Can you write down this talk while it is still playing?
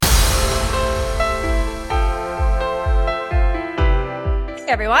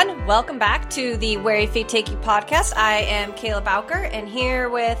everyone. Welcome back to the Where Your Feet Take You podcast. I am Kayla Bowker, and here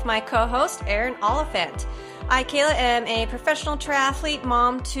with my co-host, Erin Oliphant. I, Kayla, am a professional triathlete,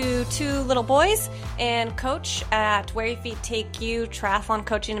 mom to 2 little boys, and coach at Where Your Feet Take You Triathlon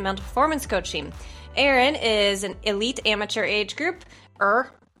Coaching and Mental Performance Coaching. Erin is an elite amateur age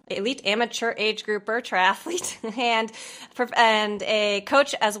grouper triathlete and a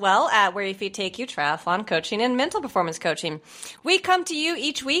coach as well at Where Your Feet Take You Triathlon Coaching and Mental Performance Coaching. We come to you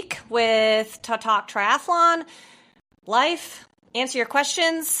each week to talk triathlon, life, answer your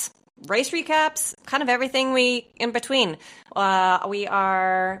questions, race recaps, kind of everything in between. We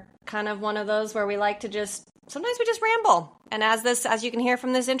are kind of one of those where we like to sometimes we just ramble. And as you can hear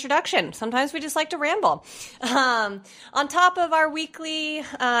from this introduction, sometimes we just like to ramble. On top of our weekly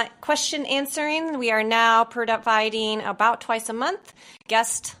question answering, we are now providing about twice a month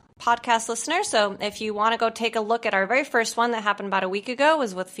guest podcast listeners. So if you want to go take a look at our very first one that happened about a week ago,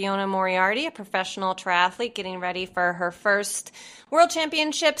 was with Fiona Moriarty, a professional triathlete getting ready for her first World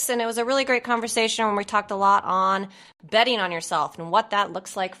Championships. And it was a really great conversation when we talked a lot on betting on yourself and what that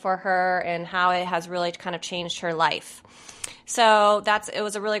looks like for her and how it has really kind of changed her life. So it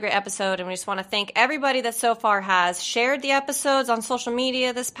was a really great episode, and we just want to thank everybody that so far has shared the episodes on social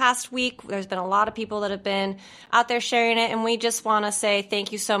media this past week. There's been a lot of people that have been out there sharing it, and we just want to say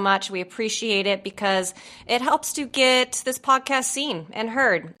thank you so much. We appreciate it because it helps to get this podcast seen and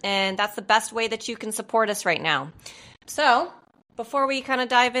heard, and that's the best way that you can support us right now. So before we kind of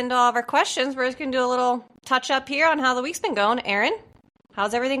dive into all of our questions, we're just going to do a little touch up here on how the week's been going. Erin,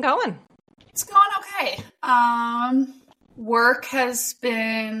 how's everything going? It's going okay. Work has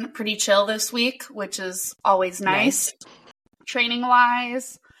been pretty chill this week, which is always nice.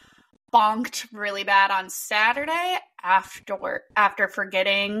 Training-wise, bonked really bad on Saturday after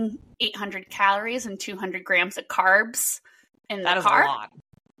forgetting 800 calories and 200 grams of carbs in the car.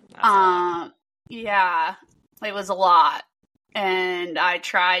 That's a lot. Yeah, it was a lot. And I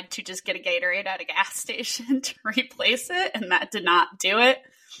tried to just get a Gatorade at a gas station to replace it, and that did not do it.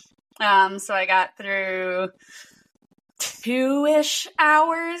 So I got through 2-ish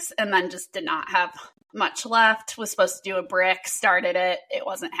hours and then just did not have much left. Was supposed to do a brick, started it. It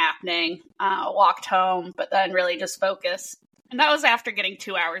wasn't happening. Walked home, but then really just focused. And that was after getting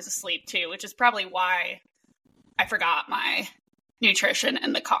 2 hours of sleep too, which is probably why I forgot my nutrition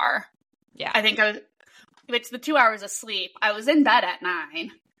in the car. Yeah. I think it's the 2 hours of sleep. I was in bed at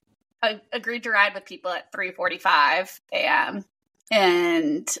 9. I agreed to ride with people at 3:45 a.m.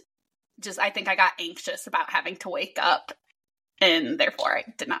 And I think I got anxious about having to wake up, and therefore I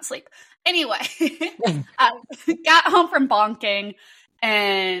did not sleep. Anyway, I got home from bonking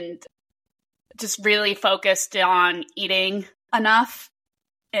and just really focused on eating enough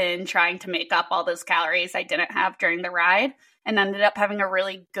and trying to make up all those calories I didn't have during the ride, and ended up having a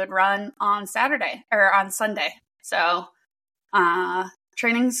really good run on Sunday. So,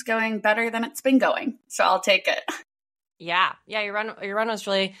 training's going better than it's been going. So I'll take it. Yeah. Your run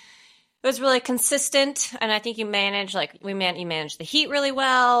was really consistent, and I think you managed you managed the heat really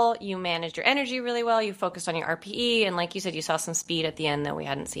well. You managed your energy really well. You focused on your RPE, and like you said, you saw some speed at the end that we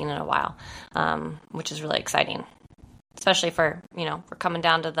hadn't seen in a while, which is really exciting, especially for we're coming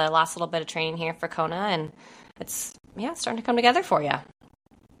down to the last little bit of training here for Kona, and it's starting to come together for you.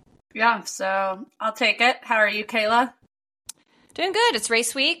 Yeah, so I'll take it. How are you, Kayla? Doing good. It's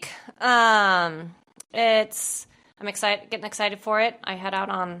race week. I'm getting excited for it. I head out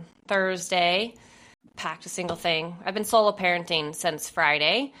on Thursday, packed a single thing. I've been solo parenting since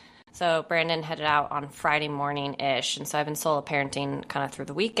Friday. So Brandon headed out on Friday morning-ish. And so I've been solo parenting kind of through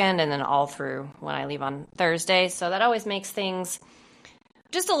the weekend and then all through when I leave on Thursday. So that always makes things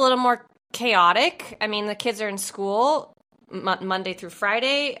just a little more chaotic. I mean, the kids are in school Monday through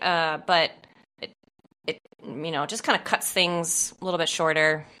Friday, but it just kind of cuts things a little bit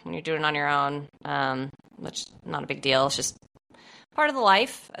shorter when you're doing it on your own. Which is not a big deal. It's just part of the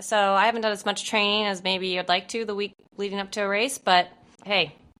life. So I haven't done as much training as maybe you'd like to the week leading up to a race, but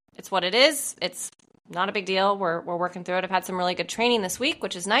hey, it's what it is. It's not a big deal. We're working through it. I've had some really good training this week,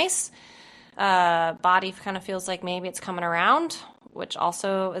 which is nice. Body kind of feels like maybe it's coming around, which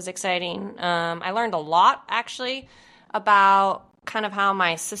also is exciting. I learned a lot actually about kind of how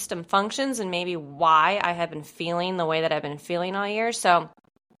my system functions and maybe why I have been feeling the way that I've been feeling all year. So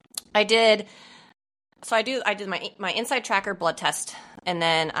I did my Inside Tracker blood test, and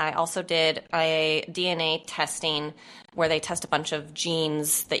then I also did a DNA testing where they test a bunch of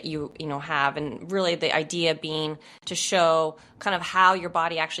genes that you have, and really the idea being to show kind of how your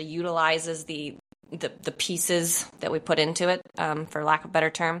body actually utilizes the the pieces that we put into it, for lack of a better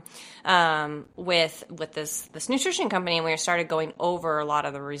term, with this nutrition company, and we started going over a lot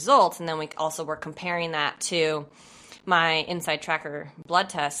of the results, and then we also were comparing that to my Inside Tracker blood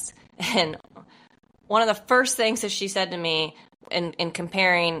tests. And one of the first things that she said to me in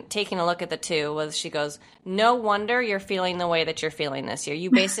comparing, taking a look at the two, was she goes, "No wonder you're feeling the way that you're feeling this year.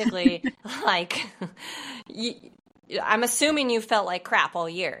 You basically like." I'm assuming you felt like crap all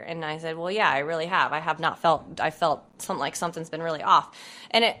year. And I said, well, yeah, I really have. I felt something like something's been really off.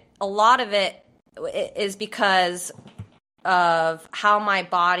 And a lot of it is because of how my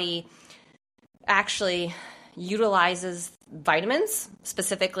body actually utilizes vitamins,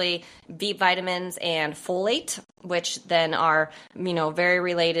 specifically B vitamins and folate, which then are, very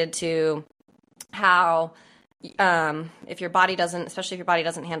related to how if your body doesn't, especially if your body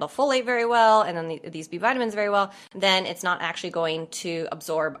doesn't handle folate very well, and then these B vitamins very well, then it's not actually going to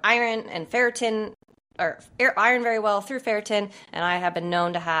absorb iron and ferritin, or iron very well through ferritin. And I have been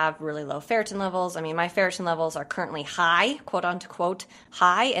known to have really low ferritin levels. I mean, my ferritin levels are currently high, quote unquote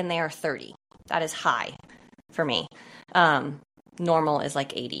high, and they are 30. That is high for me. Normal is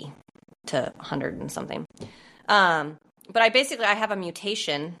like 80 to 100 and something. But I have a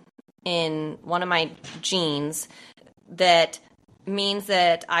mutation in one of my genes that means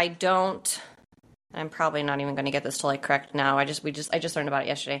that I'm probably not even going to get this totally correct now. I just learned about it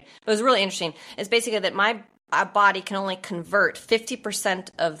yesterday. It was really interesting. It's basically that my body can only convert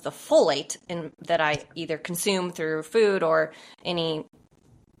 50% of the folate that I either consume through food or any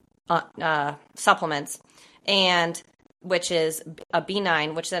supplements, and which is a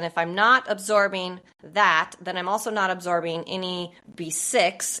B9, which then if I'm not absorbing that, then I'm also not absorbing any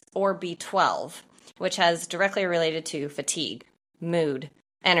B6 or B12, which has directly related to fatigue, mood,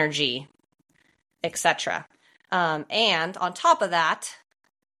 energy, etc. And on top of that,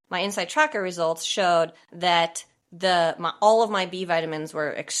 my Inside Tracker results showed that all of my B vitamins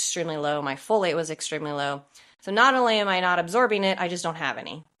were extremely low. My folate was extremely low. So not only am I not absorbing it, I just don't have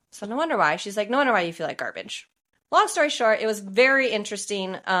any. So no wonder why. She's like, no wonder why you feel like garbage. Long story short, it was very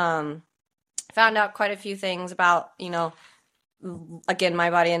interesting. Found out quite a few things about, again, my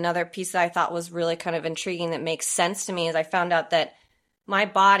body. Another piece that I thought was really kind of intriguing that makes sense to me is I found out that my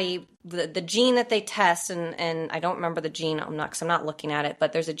body, the gene that they test, and I don't remember the gene, because I'm not looking at it,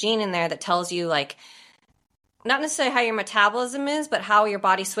 but there's a gene in there that tells you, like, not necessarily how your metabolism is, but how your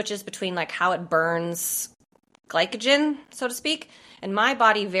body switches between, like, how it burns glycogen, so to speak. And my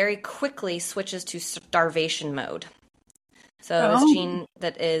body very quickly switches to starvation mode. So this gene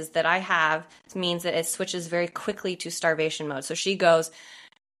that I have means that it switches very quickly to starvation mode. So she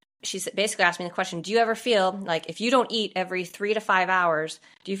basically asked me the question, do you ever feel like if you don't eat every 3 to 5 hours,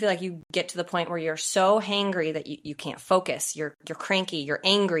 do you feel like you get to the point where you're so hangry that you can't focus, you're cranky, you're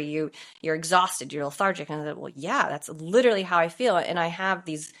angry, you're exhausted, you're lethargic? And I said, well, yeah, that's literally how I feel. And I have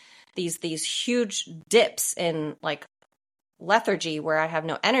these huge dips in, like, lethargy where I have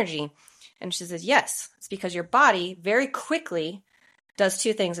no energy. And she says, yes, it's because your body very quickly does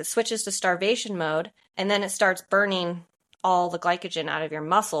two things. It switches to starvation mode, and then it starts burning all the glycogen out of your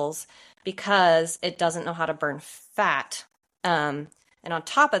muscles because it doesn't know how to burn fat. And on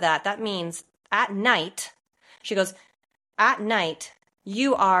top of that, that means at night, she goes, at night,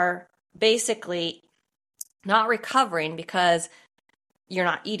 you are basically not recovering because you're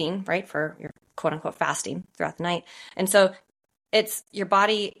not eating, right, for your quote unquote fasting throughout the night. And so your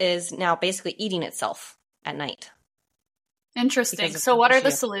body is now basically eating itself at night. Interesting. So what are the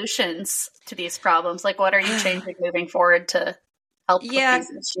solutions to these problems? Like, what are you changing moving forward to help with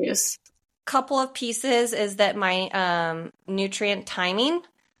these issues? Couple of pieces is that my nutrient timing,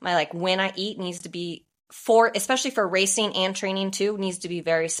 my, like, when I eat needs to be especially for racing and training too, needs to be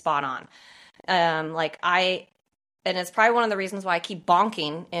very spot on. And it's probably one of the reasons why I keep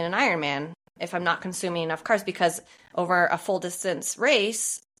bonking in an Ironman if I'm not consuming enough carbs, because over a full distance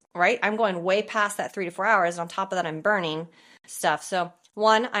race, right, I'm going way past that 3 to 4 hours. On top of that, I'm burning stuff. So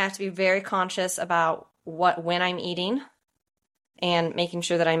one, I have to be very conscious about when I'm eating and making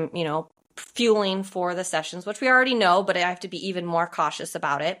sure that I'm, fueling for the sessions, which we already know, but I have to be even more cautious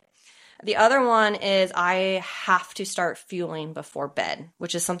about it. The other one is I have to start fueling before bed,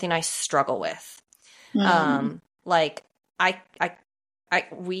 which is something I struggle with. Like I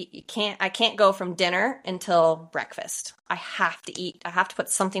can't go from dinner until breakfast. I have to eat. I have to put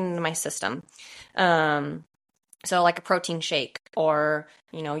something into my system. So like a protein shake or,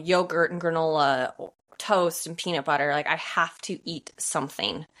 yogurt and granola, or toast and peanut butter. Like, I have to eat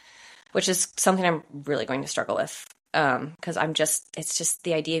something, which is something I'm really going to struggle with. Cause it's just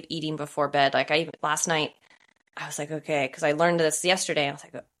the idea of eating before bed. Like, last night I was like, okay, cause I learned this yesterday. I was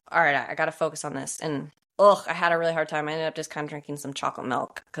like, all right, I got to focus on this. And I had a really hard time. I ended up just kind of drinking some chocolate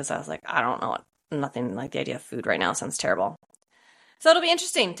milk because I was like, I don't know what, nothing like the idea of food right now sounds terrible. So it'll be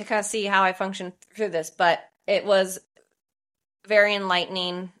interesting to kind of see how I function through this, but it was very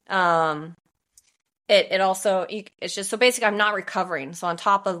enlightening. It also, it's just, so basically I'm not recovering. So on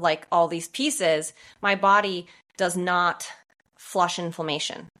top of like all these pieces, my body does not flush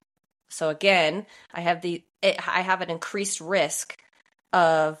inflammation. So again, I have an increased risk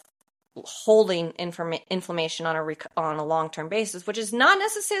of holding inflammation on a long-term basis, which is not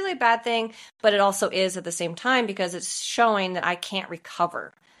necessarily a bad thing, but it also is at the same time because it's showing that I can't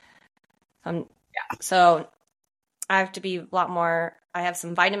recover. So I have to be a lot more, I have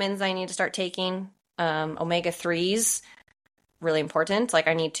some vitamins I need to start taking, omega-3s, really important. Like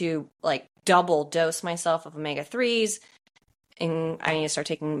I need to like double dose myself of omega-3s, and I need to start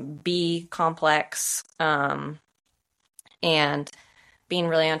taking B complex, and being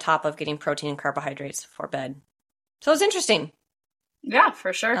really on top of getting protein and carbohydrates before bed. So it's interesting. Yeah,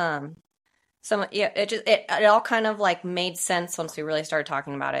 for sure. It all kind of like made sense once we really started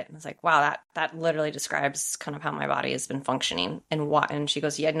talking about it. It's like, wow, that literally describes kind of how my body has been functioning and what. And she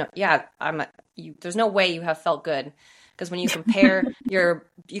goes, there's no way you have felt good, because when you compare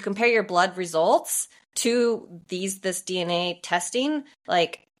your blood results to this DNA testing,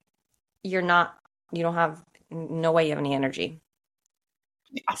 like you don't have no way you have any energy.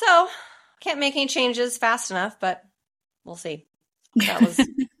 Yeah. So can't make any changes fast enough, but we'll see. That was an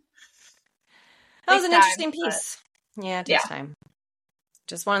interesting piece. Yeah, it takes time.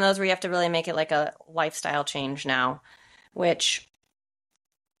 Just one of those where you have to really make it like a lifestyle change now, which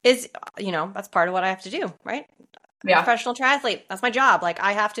is, that's part of what I have to do, right? Yeah. I'm a professional triathlete. That's my job. Like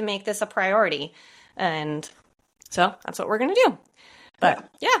I have to make this a priority. And so that's what we're going to do. But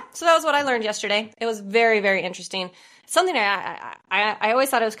so that was what I learned yesterday. It was very, very interesting. Something I always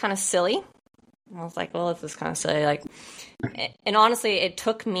thought it was kind of silly. I was like, well, this is kind of silly. Like, and honestly, it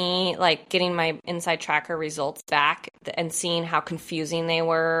took me like getting my Inside Tracker results back and seeing how confusing they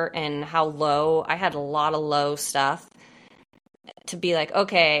were and how low. I had a lot of low stuff to be like,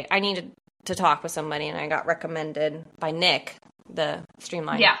 okay, I need to talk with somebody. And I got recommended by Nick, the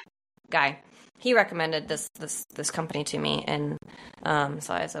Streamline guy. He recommended this company to me. And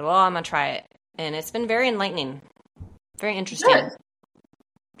so I said, well, I'm going to try it. And it's been very enlightening, very interesting. Good.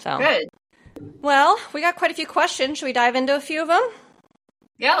 So good. Well, we got quite a few questions. Should we dive into a few of them?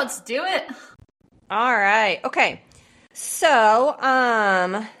 Yeah, let's do it. All right. Okay. So,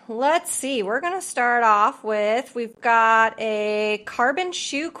 let's see. We're going to start off with, we've got a carbon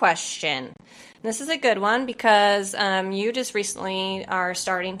shoe question. This is a good one because you just recently are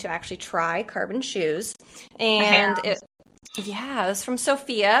starting to actually try carbon shoes. And it was from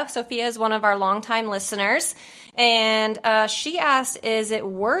Sophia. Sophia is one of our longtime listeners. And she asked, is it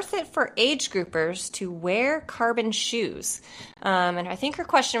worth it for age groupers to wear carbon shoes? And I think her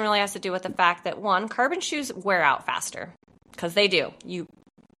question really has to do with the fact that, one, carbon shoes wear out faster, because they do. You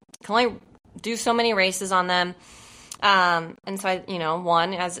can only do so many races on them. And so,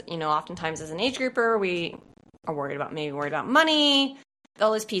 oftentimes as an age grouper, we are worried about money,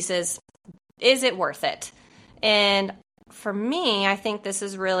 all those pieces. Is it worth it? And for me, I think this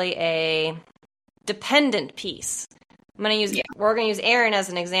is really a dependent piece. We're going to use Erin as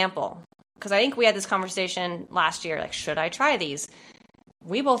an example, because I think we had this conversation last year, like, should I try these?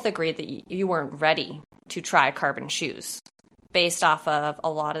 We both agreed that you weren't ready to try carbon shoes based off of a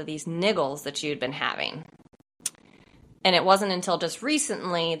lot of these niggles that you'd been having. And it wasn't until just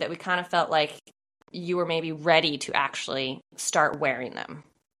recently that we kind of felt like you were maybe ready to actually start wearing them.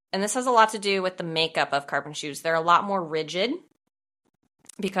 And this has a lot to do with the makeup of carbon shoes. They're a lot more rigid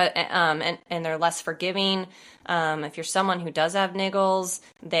because and they're less forgiving. If you're someone who does have niggles,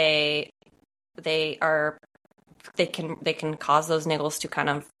 they can cause those niggles to kind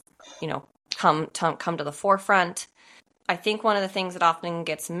of, come to the forefront. I think one of the things that often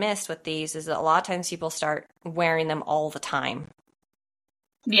gets missed with these is that a lot of times people start wearing them all the time.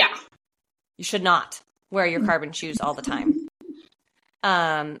 Yeah. You should not wear your carbon shoes all the time.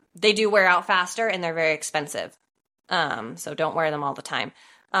 They do wear out faster and they're very expensive. So don't wear them all the time.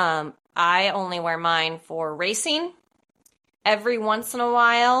 I only wear mine for racing. Every once in a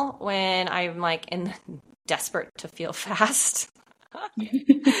while when I'm like desperate to feel fast.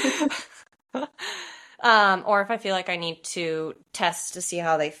 Or if I feel like I need to test to see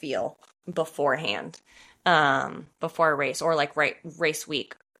how they feel beforehand, before a race, or like race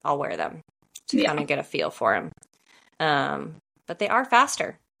week, I'll wear them to kind of get a feel for them. But they are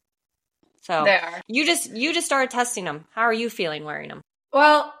faster. So they are. You just started testing them. How are you feeling wearing them?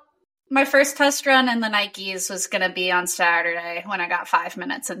 Well, My first test run in the Nikes was going to be on Saturday when I got 5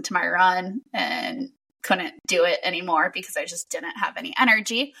 minutes into my run and couldn't do it anymore because I just didn't have any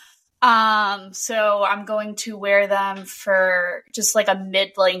energy. So I'm going to wear them for just like a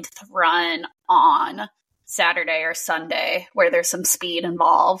mid-length run on Saturday or Sunday where there's some speed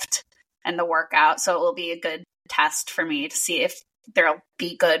involved in the workout. So it will be a good test for me to see if they'll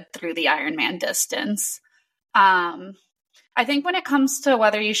be good through the Ironman distance. I think when it comes to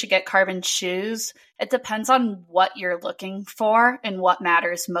whether you should get carbon shoes, it depends on what you're looking for and what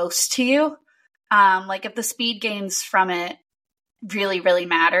matters most to you. Like if the speed gains from it really, really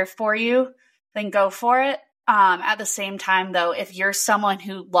matter for you, then go for it. At the same time, though, if you're someone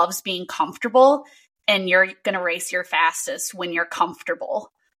who loves being comfortable and you're going to race your fastest when you're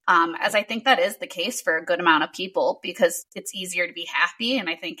comfortable, as I think that is the case for a good amount of people because it's easier to be happy. And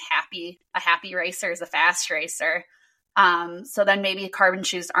I think a happy racer is a fast racer. So then maybe carbon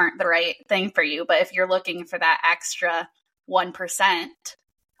shoes aren't the right thing for you. But if you're looking for that extra 1%,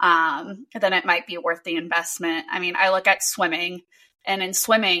 then it might be worth the investment. I mean, I look at swimming, and in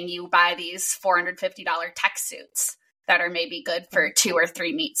swimming, you buy these $450 tech suits that are maybe good for 2 or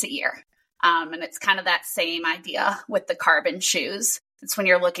 3 meets a year. And it's kind of that same idea with the carbon shoes. It's when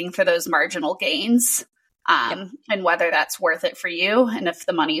you're looking for those marginal gains, and whether that's worth it for you and if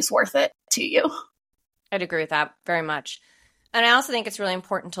the money is worth it to you. I'd agree with that very much. And I also think it's really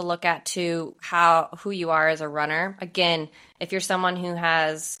important to look at who you are as a runner. Again, if you're someone who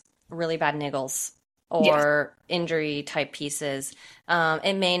has really bad niggles or injury type pieces,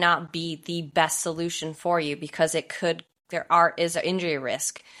 it may not be the best solution for you because there is an injury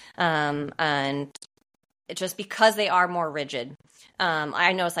risk. And just because they are more rigid.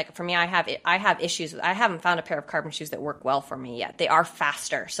 I know it's like for me, I have issues. I haven't found a pair of carbon shoes that work well for me yet. They are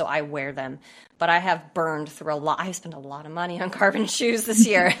faster, so I wear them. But I have burned through a lot. I spent a lot of money on carbon shoes this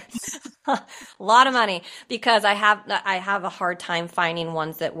year, a lot of money because I have a hard time finding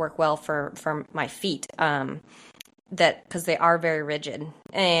ones that work well for my feet. Because they are very rigid,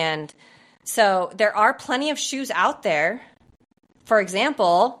 and so there are plenty of shoes out there. For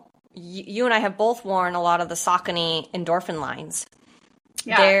example, you and I have both worn a lot of the Saucony Endorphin lines.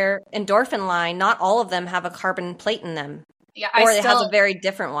 Yeah. Their Endorphin line, not all of them have a carbon plate in them. Yeah, or it has a very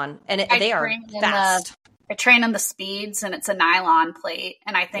different one, and they are fast. I train in the speeds, and it's a nylon plate,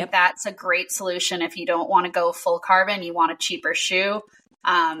 and I think that's a great solution if you don't want to go full carbon. You want a cheaper shoe.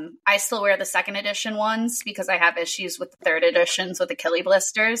 I still wear the second edition ones because I have issues with the third editions with Achilles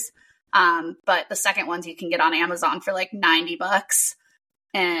blisters. But the second ones you can get on Amazon for like $90.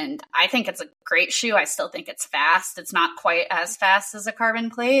 And I think it's a great shoe. I still think it's fast. It's not quite as fast as a carbon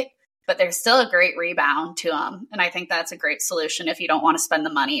plate, but there's still a great rebound to them. And I think that's a great solution if you don't want to spend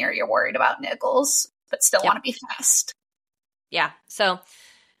the money or you're worried about niggles, but still want to be fast. Yeah. So,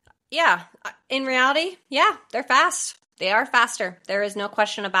 yeah, in reality, they're fast. They are faster. There is no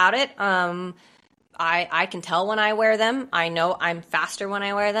question about it. I can tell when I wear them. I know I'm faster when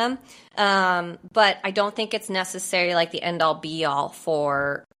I wear them. But I don't think it's necessarily like the end all be all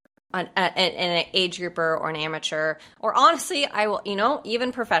for an age grouper or an amateur, or honestly, I will,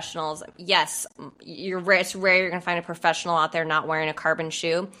 even professionals. Yes, it's rare you're going to find a professional out there not wearing a carbon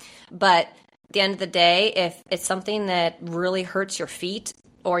shoe. But at the end of the day, if it's something that really hurts your feet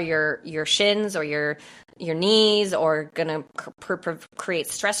or your shins or your knees or going to create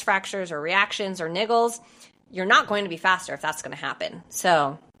stress fractures or reactions or niggles, you're not going to be faster if that's going to happen.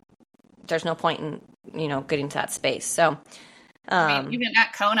 So there's no point in, getting to that space. So, even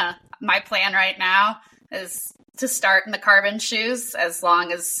at Kona, my plan right now is to start in the carbon shoes as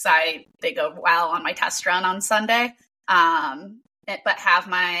long as they go well on my test run on Sunday. But have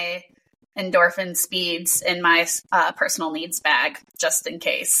my Endorphin speeds in my personal needs bag just in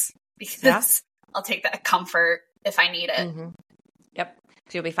case, because I'll take that comfort if I need it. Mm-hmm. Yep.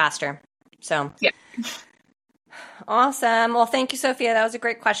 So you'll be faster. So yeah. Awesome. Well, thank you, Sophia. That was a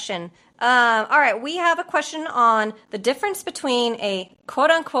great question. All right. We have a question on the difference between a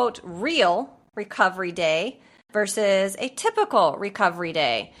quote unquote real recovery day versus a typical recovery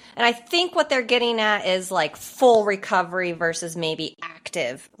day. And I think what they're getting at is like full recovery versus maybe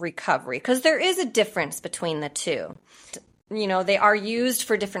active recovery, because there is a difference between the two. They are used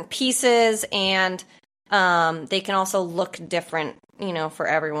for different pieces, and they can also look different, for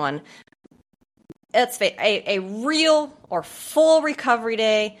everyone. Let's say a real or full recovery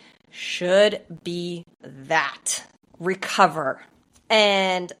day should be that. Recover.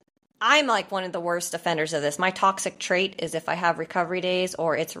 And I'm like one of the worst offenders of this. My toxic trait is if I have recovery days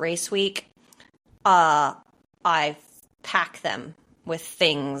or it's race week, I pack them with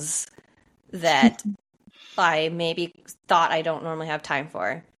things that I maybe thought I don't normally have time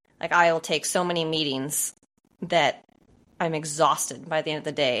for. Like I will take so many meetings that I'm exhausted by the end of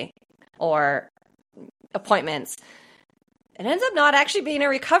the day, or appointments. It ends up not actually being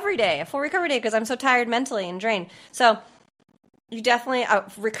a full recovery day, because I'm so tired mentally and drained. So you definitely, a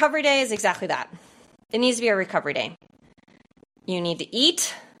recovery day is exactly that. It needs to be a recovery day. You need to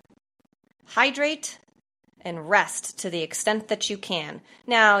eat, hydrate, and rest to the extent that you can.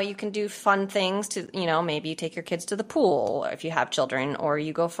 Now, you can do fun things to, maybe you take your kids to the pool if you have children, or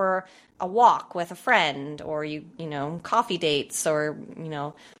you go for a walk with a friend, or coffee dates, or,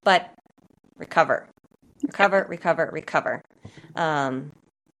 but recover.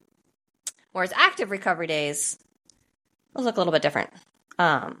 Whereas active recovery days, those look a little bit different.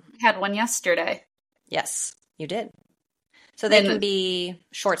 I had one yesterday. Yes, you did. So they can be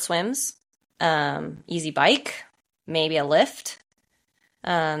short swims, easy bike, maybe a lift.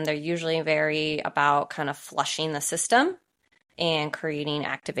 They're usually very about kind of flushing the system and creating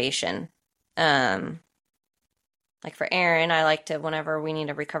activation. Like for Aaron, I like to, whenever we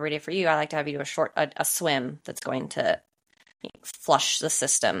need a recovery day for you, I like to have you do a swim that's going to flush the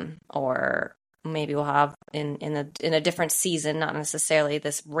system. Or maybe we'll have in a different season, not necessarily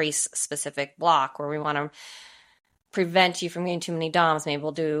this race specific block where we want to prevent you from getting too many DOMs. Maybe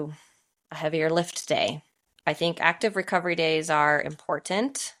we'll do a heavier lift day. I think active recovery days are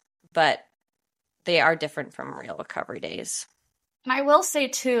important, but they are different from real recovery days. And I will say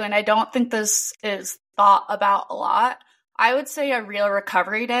too, and I don't think this is thought about a lot, I would say a real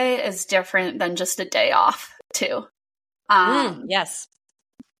recovery day is different than just a day off too. Yes.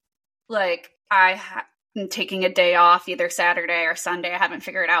 Like I'm taking a day off either Saturday or Sunday. I haven't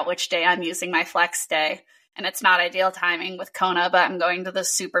figured out which day I'm using my flex day. And it's not ideal timing with Kona, but I'm going to the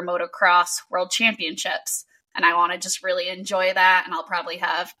Super Motocross World Championships. And I want to just really enjoy that. And I'll probably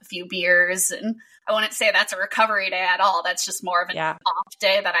have a few beers. And I wouldn't say that's a recovery day at all. That's just more of an off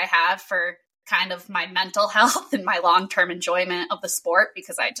day that I have for kind of my mental health and my long-term enjoyment of the sport,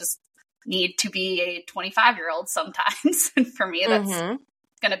 because I just need to be a 25-year-old sometimes. And for me, that's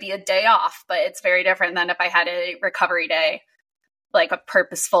going to be a day off. But it's very different than if I had a recovery day, like a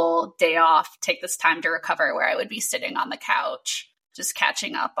purposeful day off, take this time to recover, where I would be sitting on the couch, just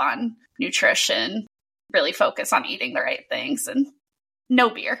catching up on nutrition, really focus on eating the right things, and no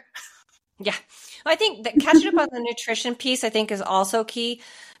beer. Yeah. I think that catching up on the nutrition piece, I think, is also key,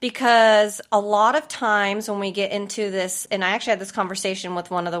 because a lot of times when we get into this, and I actually had this conversation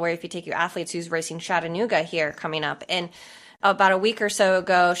with one of the Where If You Take You athletes who's racing Chattanooga here coming up, and about a week or so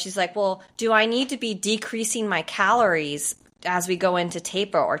ago, she's like, well, do I need to be decreasing my calories as we go into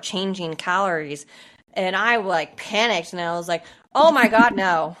taper, or changing calories? And I panicked, and I was like, oh my God,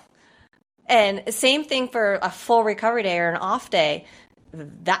 no. And same thing for a full recovery day or an off day,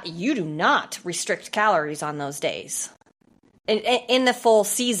 that you do not restrict calories on those days in the full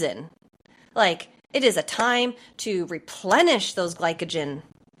season. Like, it is a time to replenish those glycogen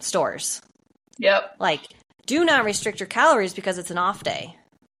stores. Yep. Like, do not restrict your calories because it's an off day.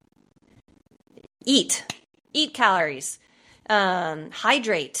 Eat calories.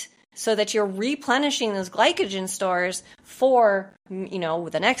 Hydrate, so that you're replenishing those glycogen stores for,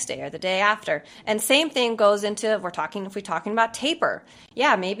 the next day or the day after. And same thing goes into, if we're talking about taper.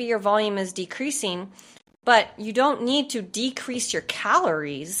 Yeah, maybe your volume is decreasing, but you don't need to decrease your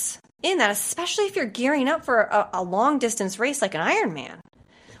calories in that, especially if you're gearing up for a long distance race like an Ironman,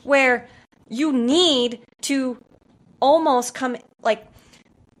 where you need to almost come,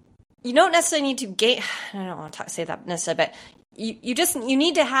 you don't necessarily need to gain, I don't want to say that necessarily, but you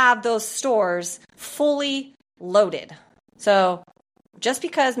need to have those stores fully loaded. So just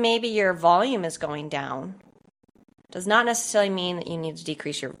because maybe your volume is going down does not necessarily mean that you need to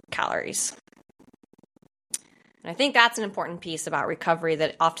decrease your calories. And I think that's an important piece about recovery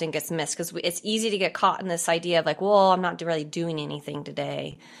that often gets missed, because it's easy to get caught in this idea of well, I'm not really doing anything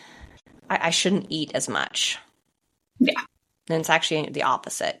today. I shouldn't eat as much. Yeah. And it's actually the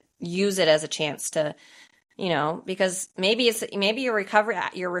opposite. Use it as a chance to, because maybe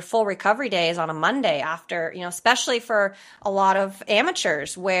your full recovery day is on a Monday after, especially for a lot of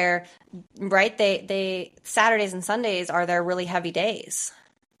amateurs where, right, they Saturdays and Sundays are their really heavy days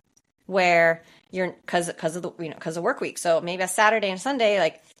where you're, because of work week. So maybe a Saturday and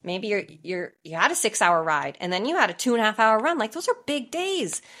Sunday, maybe you had a 6-hour ride and then you had a 2.5-hour run. Those are big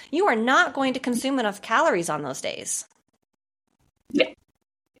days. You are not going to consume enough calories on those days. Yeah.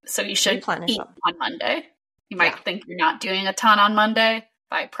 So you should eat on Monday. You might think you're not doing a ton on Monday,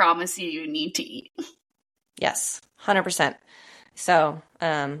 but I promise you need to eat. Yes, 100%. So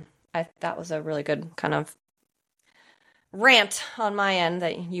that was a really good kind of rant on my end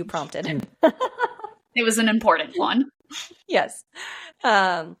that you prompted. It was an important one. Yes.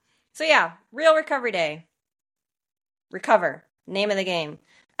 So yeah, real recovery day. Recover. Name of the game.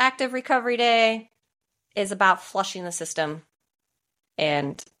 Active recovery day is about flushing the system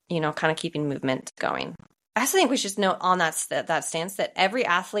and, kind of keeping movement going. I also think we should note on that stance that every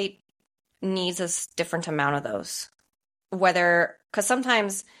athlete needs a different amount of those. Because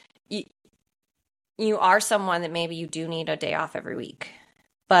sometimes you are someone that maybe you do need a day off every week,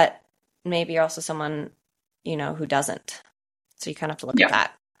 but maybe you're also someone, who doesn't. So you kind of have to look at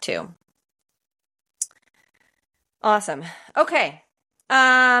that too. Awesome. Okay.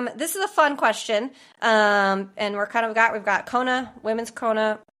 This is a fun question. And we've got Kona, women's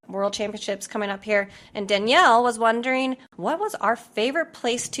Kona World Championships coming up here. And Danielle was wondering, what was our favorite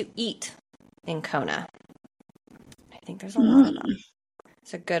place to eat in Kona? I think there's a lot of them.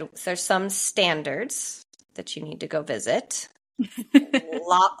 There's some standards that you need to go visit.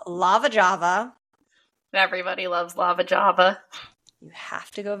 Lava Java. Everybody loves Lava Java. You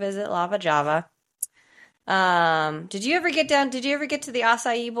have to go visit Lava Java. Did you ever get to the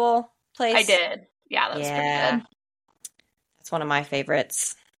acai bowl place? I did. Yeah, that was pretty good. That's one of my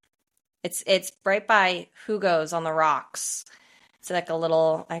favorites. It's right by Hugo's on the rocks. It's like a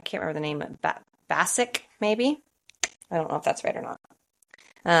little, I can't remember the name, Basic, maybe? I don't know if that's right or not.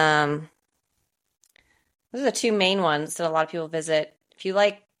 Those are the two main ones that a lot of people visit. If you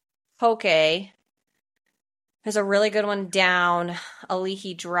like poke, there's a really good one down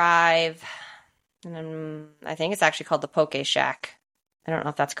Ali'i Drive. And then I think it's actually called the Poke Shack. I don't know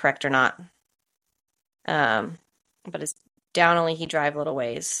if that's correct or not. But it's down Ali'i Drive a little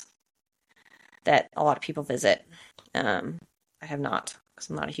ways that a lot of people visit. I have not, because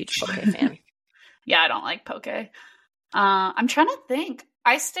I'm not a huge poke fan. Yeah, I don't like poke. I'm trying to think.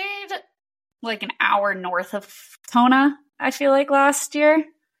 I stayed like an hour north of Kona, I feel like, last year.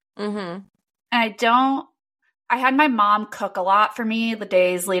 Mm-hmm. And I had my mom cook a lot for me the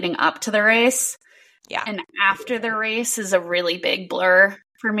days leading up to the race. Yeah. And after the race is a really big blur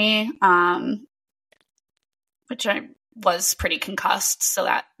for me, which I was pretty concussed, so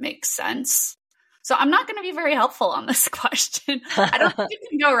that makes sense. So I'm not going to be very helpful on this question. I don't think it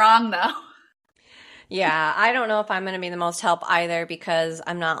can go wrong, though. Yeah, I don't know if I'm going to be the most help either, because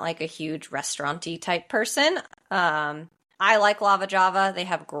I'm not like a huge restaurant-y type person. I like Lava Java. They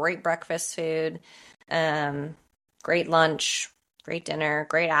have great breakfast food, great lunch, great dinner,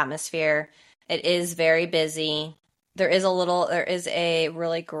 great atmosphere. It is very busy. There is a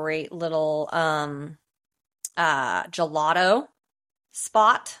really great little gelato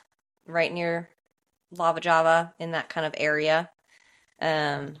spot right near Lava Java in that kind of area.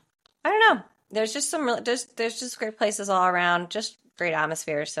 I don't know. There's just there's just great places all around, just great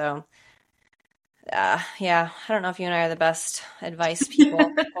atmosphere. So, yeah, I don't know if you and I are the best advice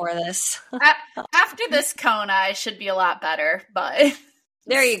people for this. After this Kona, I should be a lot better, but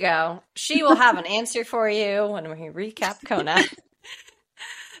there you go. She will have an answer for you when we recap Kona.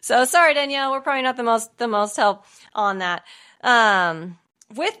 So sorry, Danielle, we're probably not the most help on that.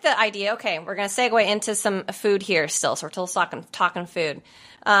 With the idea, okay, we're going to segue into some food here still. So we're still talking food.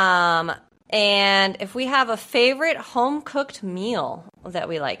 And if we have a favorite home-cooked meal that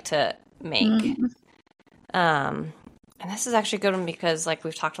we like to make. And this is actually a good one because, like,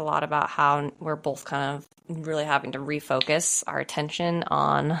 we've talked a lot about how we're both kind of really having to refocus our attention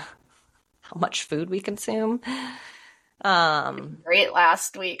on how much food we consume. Great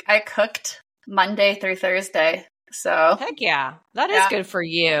last week. I cooked Monday through Thursday. So heck yeah. That is good for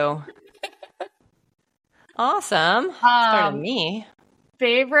you. Awesome. Started me.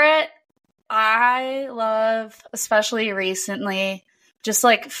 Favorite, I love, especially recently, just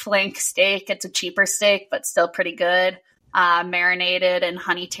like flank steak. It's a cheaper steak, but still pretty good. Marinated in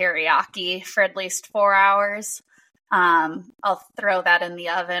honey teriyaki for at least 4 hours. I'll throw that in the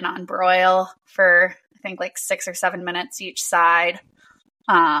oven on broil for, I think, like 6 or 7 minutes each side.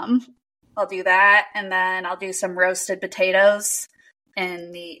 I'll do that, and then I'll do some roasted potatoes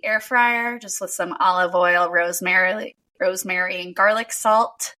in the air fryer, just with some olive oil, rosemary, and garlic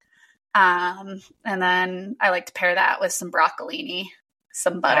salt. And then I like to pair that with some broccolini,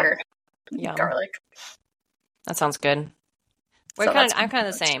 some butter, garlic. That sounds good. I'm kind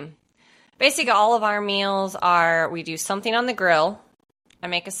of the same. Basically, all of our meals we do something on the grill. I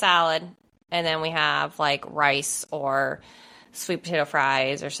make a salad, and then we have like rice or sweet potato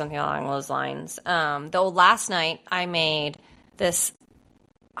fries or something along those lines. Though last night I made this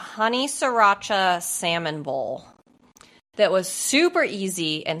honey sriracha salmon bowl that was super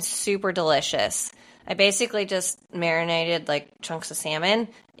easy and super delicious. I basically just marinated like chunks of salmon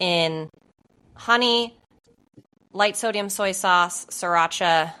in honey, light sodium soy sauce,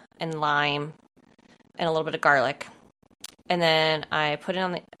 sriracha, and lime, and a little bit of garlic. And then I put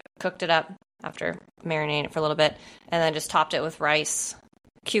cooked it up after marinating it for a little bit, and then just topped it with rice,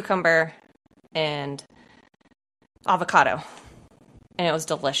 cucumber, and avocado. And it was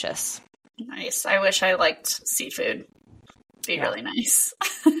delicious. Nice. I wish I liked seafood. Be really nice.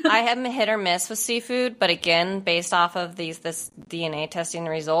 I am hit or miss with seafood, but again, based off of this DNA testing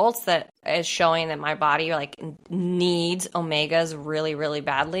results, that is showing that my body like needs omegas really, really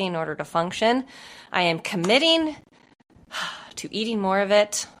badly in order to function. I am committing to eating more of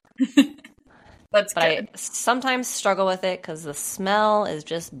it. That's but good. I sometimes struggle with it because the smell is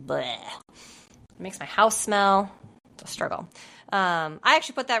just bleh. It makes my house smell. It's a struggle. I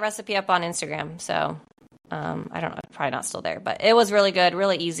actually put that recipe up on Instagram, so I don't know, probably not still there, but it was really good,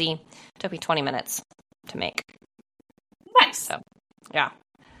 really easy. It took me 20 minutes to make. Nice. So, yeah.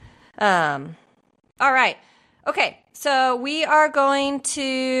 All right. Okay, so we are going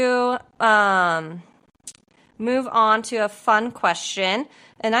to move on to a fun question.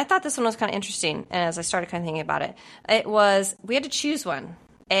 And I thought this one was kind of interesting as I started kind of thinking about it. It was, we had to choose one.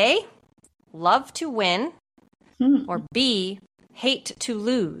 A, love to win, or B, hate to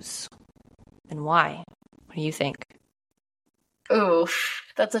lose. And why? What do you think? Oof,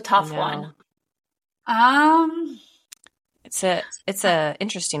 that's a tough one. It's a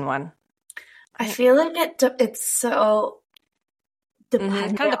interesting one. I feel like it's so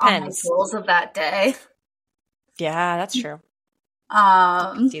dependent kind of depends on the goals of that day. Yeah, that's true.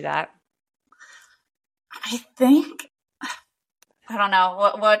 I can see that. I think I don't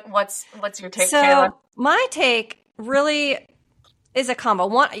know what's your take, so, Kayla? My take really is a combo.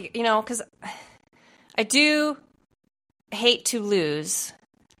 One, because I do hate to lose,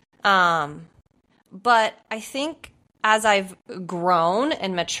 but I think as I've grown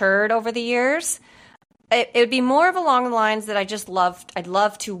and matured over the years, it would be more of along the lines that I'd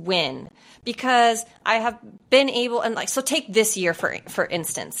love to win, because I have been able, and so take this year for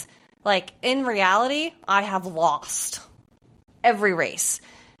instance. Like, in reality, I have lost every race,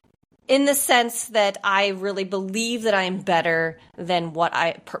 in the sense that I really believe that I am better than what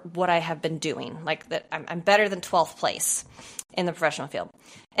I have been doing. Like, that I'm better than 12th place in the professional field.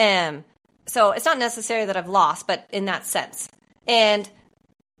 So it's not necessarily that I've lost, but in that sense. And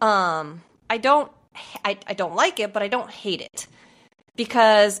I don't like it, but I don't hate it,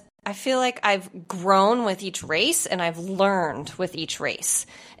 because I feel like I've grown with each race and I've learned with each race.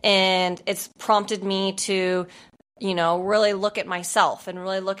 And it's prompted me to, really look at myself and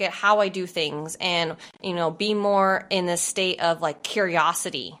really look at how I do things and, be more in this state of like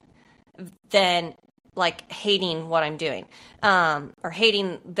curiosity than like hating what I'm doing, or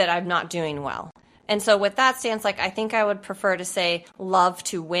hating that I'm not doing well. And so with that stance, like, I think I would prefer to say love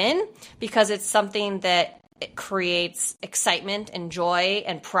to win, because it's something that it creates excitement and joy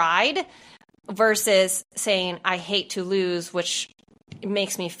and pride, versus saying I hate to lose, which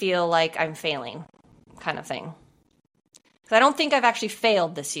makes me feel like I'm failing, kind of thing. Because I don't think I've actually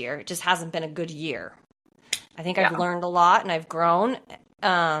failed this year. It just hasn't been a good year. I think I've learned a lot and I've grown.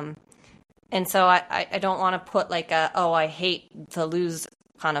 And so I don't want to put like I hate to lose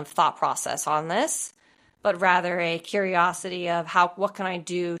kind of thought process on this, but rather a curiosity of what can I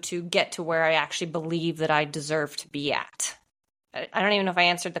do to get to where I actually believe that I deserve to be at. I don't even know if I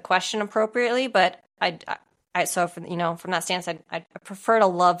answered the question appropriately, but so from that stance, I prefer to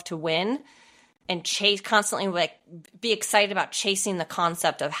love to win and constantly like be excited about chasing the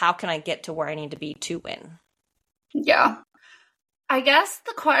concept of how can I get to where I need to be to win. Yeah. I guess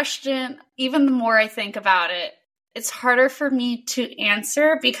the question, even the more I think about it, it's harder for me to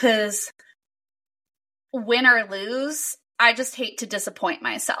answer, because win or lose, I just hate to disappoint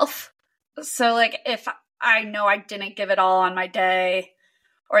myself. So like, if I know I didn't give it all on my day,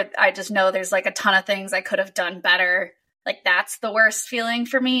 or I just know there's like a ton of things I could have done better, like that's the worst feeling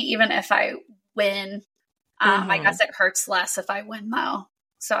for me, even if I win. I guess it hurts less if I win though.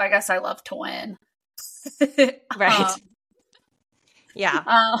 So I guess I love to win. Right.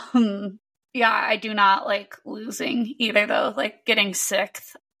 Yeah. Yeah, I do not like losing either though. Like, getting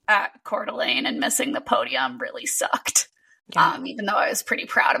sixth at Coeur d'Alene and missing the podium really sucked. Yeah. Even though I was pretty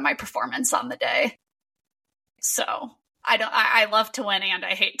proud of my performance on the day. So I love to win and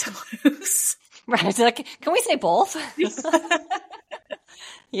I hate to lose. Right. Like, can we say both?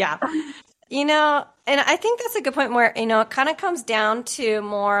 Yeah. And I think that's a good point where, it kind of comes down to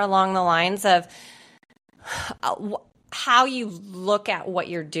more along the lines of how you look at what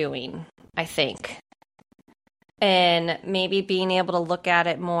you're doing, I think. And maybe being able to look at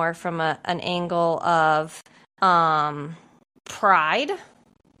it more from an angle of pride.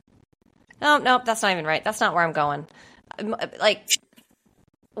 No, that's not even right. That's not where I'm going. Like,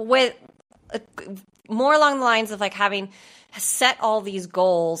 with more along the lines of like having set all these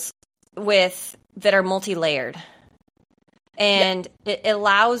goals that are multi-layered. And it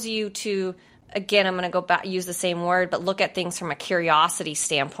allows you to, again, I'm going to go back, use the same word, but look at things from a curiosity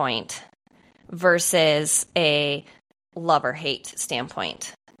standpoint versus a love or hate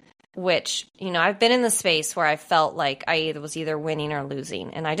standpoint, which, I've been in the space where I felt like I was either winning or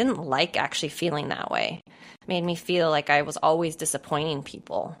losing. And I didn't like actually feeling that way. It made me feel like I was always disappointing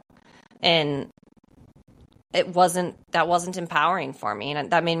people. And that wasn't empowering for me.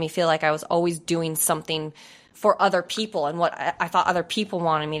 And that made me feel like I was always doing something for other people and what I thought other people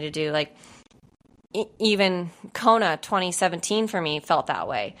wanted me to do. Like even Kona 2017 for me felt that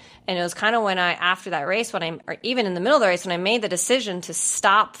way. And it was kind of when after that race, or even in the middle of the race, when I made the decision to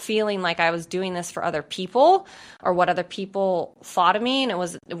stop feeling like I was doing this for other people or what other people thought of me. And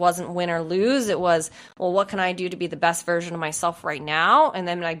it wasn't win or lose. It was, well, what can I do to be the best version of myself right now? And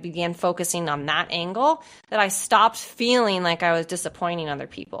then I began focusing on that angle, that I stopped feeling like I was disappointing other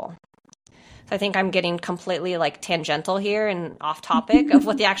people. I think I'm getting completely like tangential here and off topic of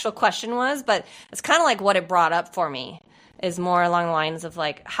what the actual question was, but it's kind of like what it brought up for me is more along the lines of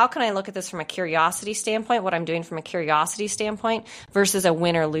like, how can I look at this from a curiosity standpoint, what I'm doing from a curiosity standpoint versus a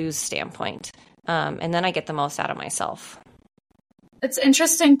win or lose standpoint. And then I get the most out of myself. It's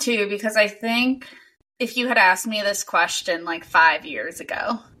interesting too, because I think if you had asked me this question like 5 years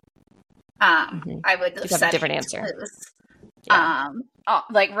ago, I would have said a different answer. Yeah.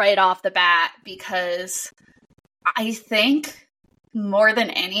 Like right off the bat, because I think more than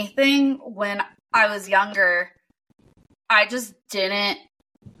anything, when I was younger, I just didn't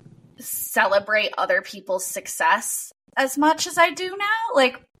celebrate other people's success as much as I do now.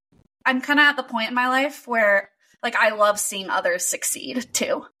 Like, I'm kind of at the point in my life where, like, I love seeing others succeed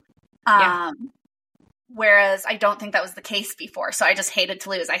too. Whereas I don't think that was the case before. So I just hated to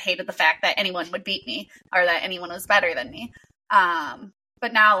lose. I hated the fact that anyone would beat me or that anyone was better than me.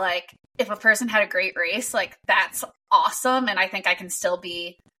 But now, like, if a person had a great race, like, that's awesome. And I think I can still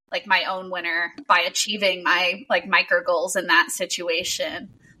be like my own winner by achieving my like micro goals in that situation.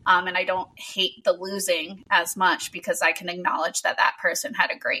 And I don't hate the losing as much because I can acknowledge that that person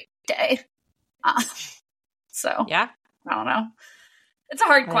had a great day. So yeah, I don't know. It's a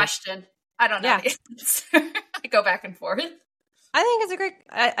hard question. I don't know. Yeah. I go back and forth. I think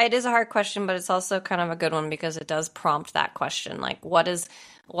it is a hard question, but it's also kind of a good one because it does prompt that question. Like, what does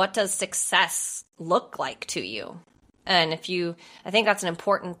success look like to you? And I think that's an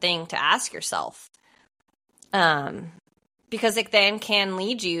important thing to ask yourself. Because it then can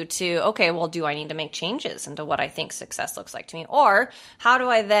lead you to, okay, well, do I need to make changes into what I think success looks like to me? Or how do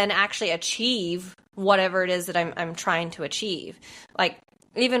I then actually achieve whatever it is that I'm trying to achieve? Like,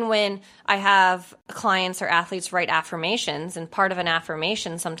 even when I have clients or athletes write affirmations, and part of an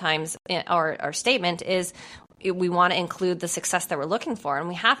affirmation sometimes, or statement, is we want to include the success that we're looking for. And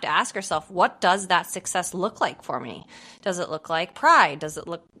we have to ask ourselves, what does that success look like for me? Does it look like pride? Does it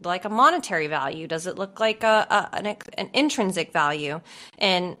look like a monetary value? Does it look like an intrinsic value?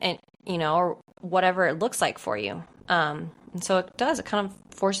 And or whatever it looks like for you. And so it kind of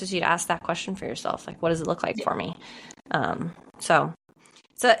forces you to ask that question for yourself. Like, what does it look like for me? So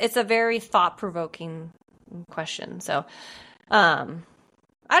it's a very thought-provoking question. So, I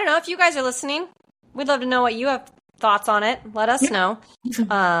don't know if you guys are listening. We'd love to know what you have thoughts on it. Let us know.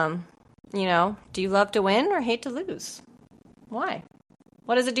 Do you love to win or hate to lose? Why?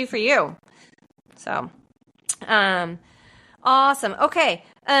 What does it do for you? So, awesome. Okay.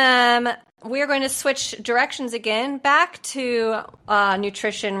 We are going to switch directions again back to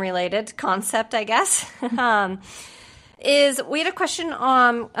nutrition-related concept, I guess. We had a question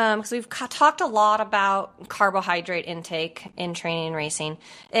on, because we've talked a lot about carbohydrate intake in training and racing.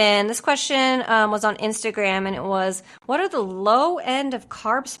 And this question was on Instagram, and it was, what are the low end of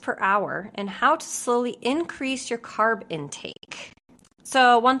carbs per hour and how to slowly increase your carb intake?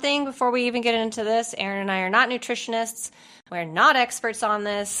 So one thing before we even get into this, Erin and I are not nutritionists. We're not experts on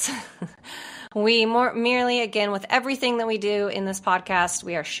this. We merely, again, with everything that we do in this podcast,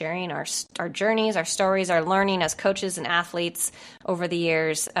 we are sharing our journeys, our stories, our learning as coaches and athletes over the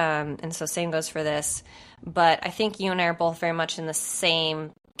years. And so same goes for this. But I think you and I are both very much in the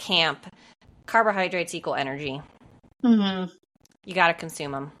same camp. Carbohydrates equal energy. Mm-hmm. You got to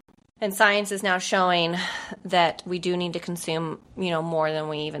consume them. And science is now showing that we do need to consume, more than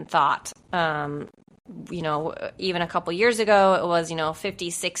we even thought. Even a couple years ago, it was, 50,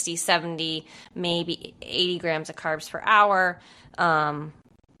 60, 70, maybe 80 grams of carbs per hour.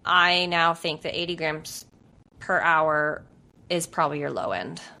 I now think that 80 grams per hour is probably your low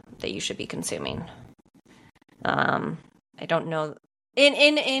end that you should be consuming. I don't know. And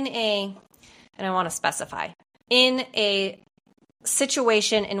I want to specify, in a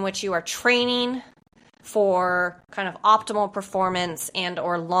situation in which you are training for kind of optimal performance and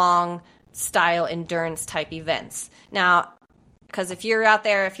or long style endurance type events. Now, because if you're out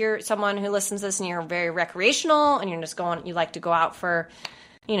there, if you're someone who listens to this and you're very recreational and you're just going, you like to go out for,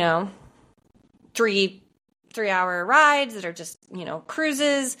 3-hour rides that are just,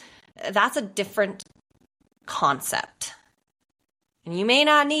 cruises, that's a different concept. And you may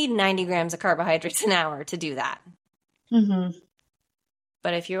not need 90 grams of carbohydrates an hour to do that. Mm-hmm.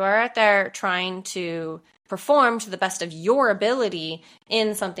 But if you are out there trying to perform to the best of your ability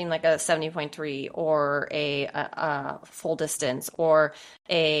in something like a 70.3 or a full distance or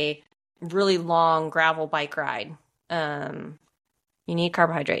a really long gravel bike ride, you need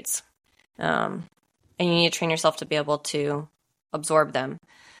carbohydrates. And you need to train yourself to be able to absorb them.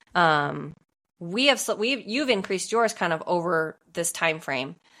 You've increased yours kind of over this time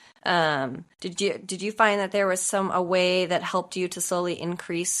frame. Did you find that there was a way that helped you to slowly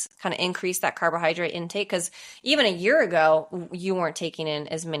increase that carbohydrate intake? Because even a year ago, you weren't taking in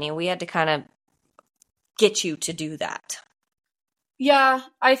as many. We had to kind of get you to do that. Yeah,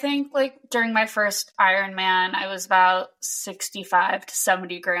 I think like during my first Ironman, I was about 65 to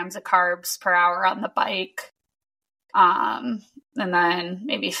 70 grams of carbs per hour on the bike. And then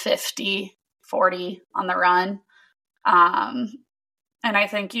maybe 50, 40 on the run. And I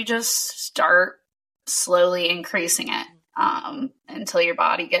think you just start slowly increasing it until your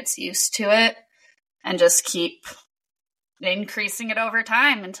body gets used to it, and just keep increasing it over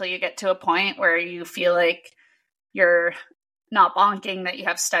time until you get to a point where you feel like you're not bonking, that you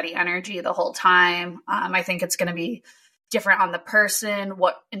have steady energy the whole time. I think it's going to be different on the person,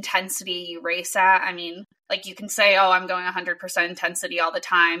 what intensity you race at. I mean, like you can say, oh, I'm going 100% intensity all the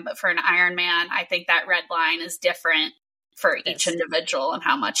time. But for an Ironman, I think that red line is different for each individual and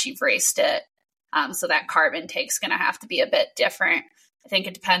how much you've raced it. So that carb intake is going to have to be a bit different. I think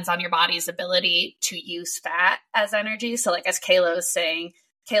it depends on your body's ability to use fat as energy. So like as Kayla was saying,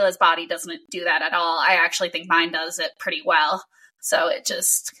 Kayla's body doesn't do that at all. I actually think mine does it pretty well. So it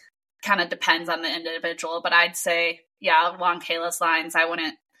just kind of depends on the individual. But I'd say, yeah, along Kayla's lines, I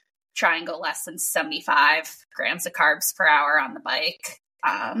wouldn't try and go less than 75 grams of carbs per hour on the bike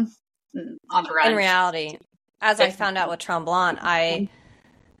on the run. In reality, as I found out with Tremblant, I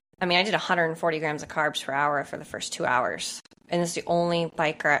did 140 grams of carbs per hour for the first 2 hours. And it's the only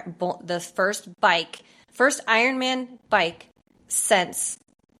bike ride, the first Ironman bike since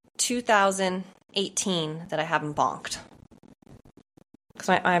 2018 that I haven't bonked.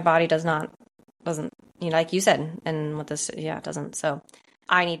 Because my body doesn't, like you said, and with this, it doesn't. So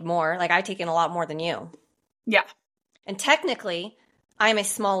I need more. Like I take in a lot more than you. Yeah. And technically, I'm a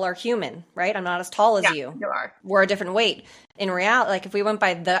smaller human, right? I'm not as tall as you. You are. We're a different weight. In reality, like if we went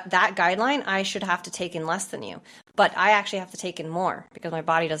by that guideline, I should have to take in less than you. But I actually have to take in more because my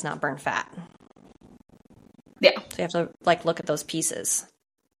body does not burn fat. Yeah. So you have to like look at those pieces.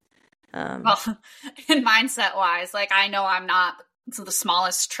 Well, and mindset wise, like I know I'm not the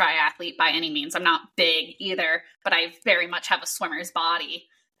smallest triathlete by any means. I'm not big either, but I very much have a swimmer's body.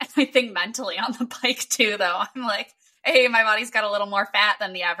 And I think mentally on the bike too, though, I'm like, hey, my body's got a little more fat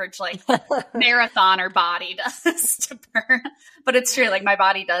than the average like marathoner body does to burn. But it's true, like my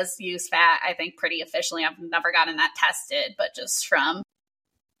body does use fat, I think, pretty efficiently. I've never gotten that tested, but just from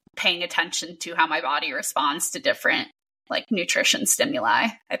paying attention to how my body responds to different like nutrition stimuli,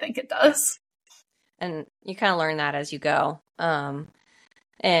 I think it does. And you kind of learn that as you go. So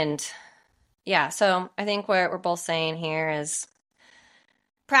I think what we're both saying here is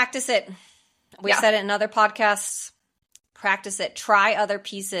practice it. We said it in other podcasts. Practice it. Try other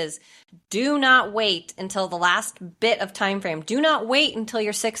pieces. Do not wait until the last bit of time frame. Do not wait until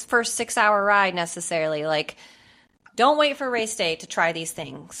your first 6 hour ride necessarily. Like, don't wait for race day to try these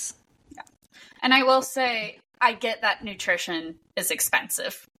things. Yeah. And I will say, I get that nutrition is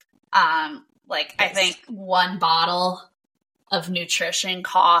expensive. I think one bottle of nutrition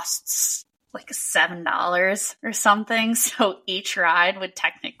costs like $7 or something. So each ride would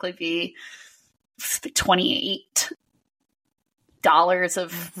technically be $28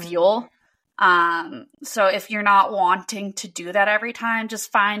 of fuel. So if you're not wanting to do that every time,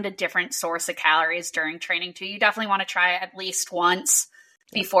 just find a different source of calories during training too. You definitely want to try it at least once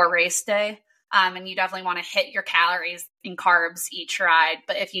before race day. And you definitely want to hit your calories and carbs each ride.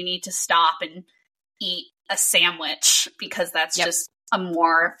 But if you need to stop and eat a sandwich because that's just a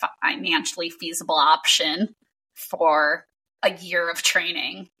more financially feasible option for a year of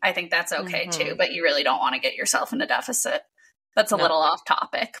training, I think that's okay too. But you really don't want to get yourself in a deficit. That's a little off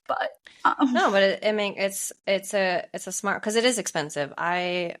topic, but no, but it's a smart, because it is expensive.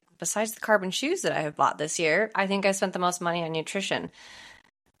 besides the carbon shoes that I have bought this year, I think I spent the most money on nutrition,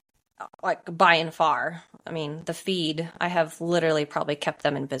 like by and far. I mean, the feed, I have literally probably kept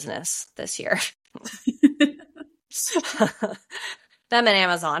them in business this year. Them and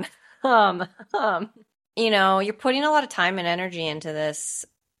Amazon. You're putting a lot of time and energy into this.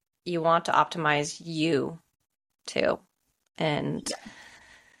 You want to optimize you too. And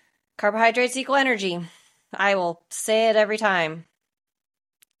carbohydrates equal energy. I will say it every time.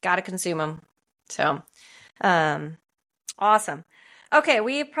 Got to consume them. So, awesome. Okay,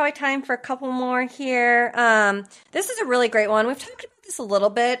 we have probably time for a couple more here. This is a really great one. We've talked about this a little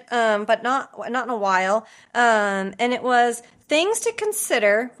bit, but not in a while. And it was things to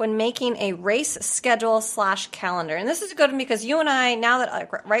consider when making a race schedule / calendar. And this is a good one because you and I, now that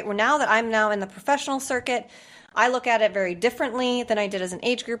I'm now in the professional circuit, I look at it very differently than I did as an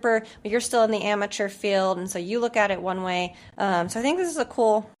age grouper, but you're still in the amateur field, and so you look at it one way. So I think this is a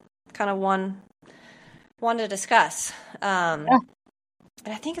cool kind of one to discuss. And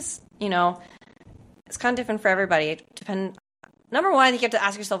I think it's kind of different for everybody. Number one, I think you have to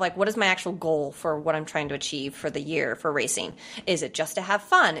ask yourself, like, what is my actual goal for what I'm trying to achieve for the year for racing? Is it just to have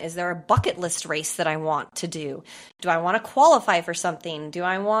fun? Is there a bucket list race that I want to do? Do I want to qualify for something? Do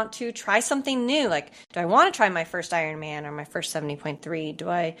I want to try something new? Like, do I want to try my first Ironman or my first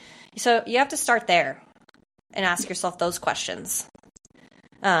 70.3? So you have to start there and ask yourself those questions.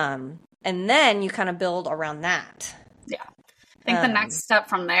 And then you kind of build around that. Yeah. I think the next step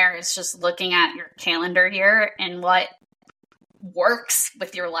from there is just looking at your calendar year and what works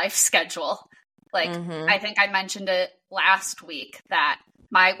with your life schedule. Like, I think I mentioned it last week that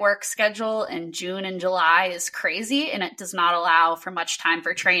my work schedule in June and July is crazy and it does not allow for much time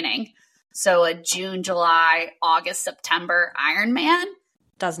for training. So a June, July, August, September Ironman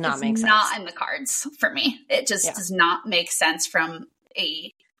does not make sense. Not in the cards for me. It just does not make sense from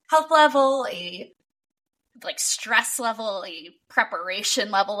a health level, a like stress level, a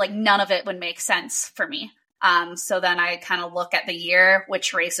preparation level. Like none of it would make sense for me. So then I kind of look at the year,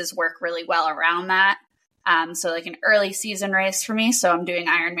 which races work really well around that. So like an early season race for me. So I'm doing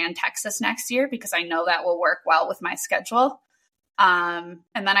Ironman Texas next year because I know that will work well with my schedule. And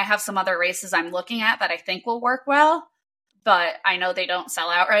then I have some other races I'm looking at that I think will work well, but I know they don't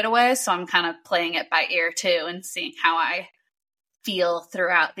sell out right away. So I'm kind of playing it by ear too and seeing how I feel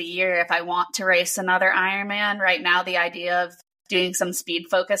throughout the year. If I want to race another Ironman right now, the idea of doing some speed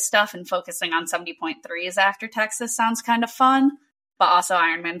focus stuff and focusing on 70.3s after Texas sounds kind of fun, but also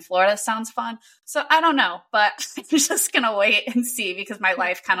Ironman Florida sounds fun. So I don't know, but I'm just going to wait and see because my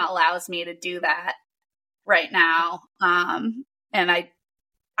life kind of allows me to do that right now. And I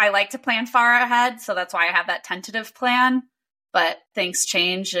like to plan far ahead. So that's why I have that tentative plan, but things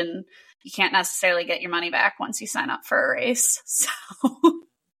change and you can't necessarily get your money back once you sign up for a race. So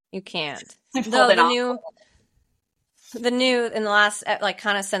you can't. The new in the last, like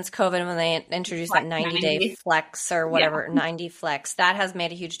kind of since COVID, when they introduced that 90-day flex or whatever, 90 flex, that has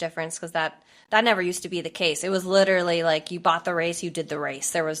made a huge difference because that never used to be the case. It was literally like you bought the race, you did the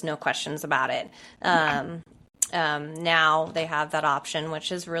race. There was no questions about it. Now they have that option,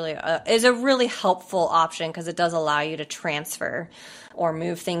 which is really is a really helpful option because it does allow you to transfer or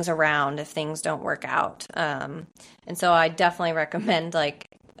move things around if things don't work out. And so I definitely recommend like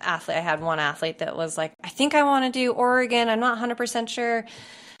athlete. I had one athlete that was like, I think I want to do Oregon. I'm not 100% sure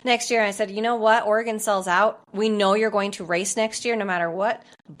next year. And I said, you know what? Oregon sells out. We know you're going to race next year no matter what.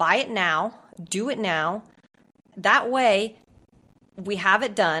 Buy it now. Do it now. That way we have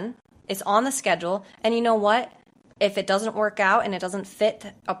it done. It's on the schedule. And you know what? If it doesn't work out and it doesn't fit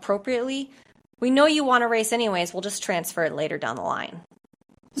appropriately, we know you want to race anyways. We'll just transfer it later down the line.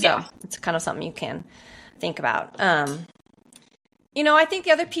 So it's kind of something you can think about. I think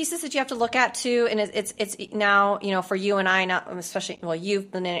the other pieces that you have to look at too, and it's now, for you and I, not especially, well,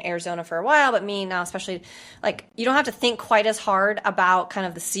 you've been in Arizona for a while, but me now, especially, like, you don't have to think quite as hard about kind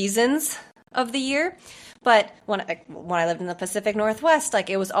of the seasons of the year. But when I lived in the Pacific Northwest, like,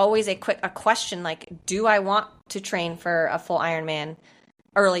 it was always a question, like, do I want to train for a full Ironman,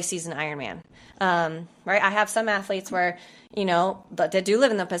 early season Ironman? Right? I have some athletes where, that do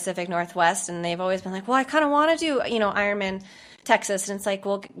live in the Pacific Northwest, and they've always been like, well, I kind of want to do, Ironman Texas. And it's like,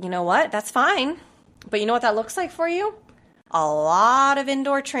 well, you know what? That's fine. But you know what that looks like for you? A lot of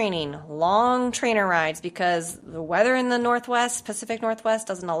indoor training, long trainer rides, because the weather in the Pacific Northwest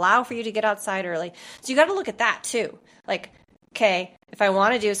doesn't allow for you to get outside early. So you got to look at that too. Like, okay, if I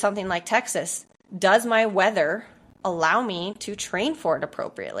want to do something like Texas, does my weather allow me to train for it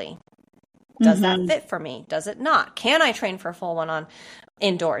appropriately? Does that fit for me? Does it not? Can I train for a full one on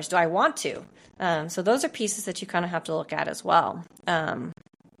indoors? Do I want to? So those are pieces that you kind of have to look at as well.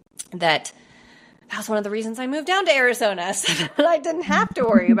 that was one of the reasons I moved down to Arizona, so that I didn't have to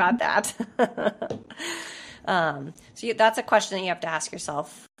worry about that. That's a question that you have to ask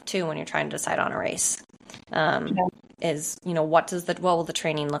yourself too when you're trying to decide on a race. Is, what will the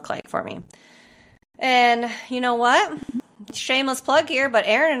training look like for me? And you know what? Shameless plug here, but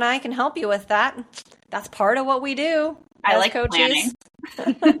Erin and I can help you with that. That's part of what we do. I like coaches.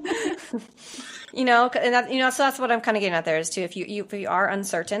 Planning. So that's what I'm kind of getting at there is too. If you are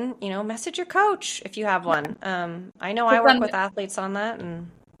uncertain, message your coach if you have one. I know I work with athletes on that, and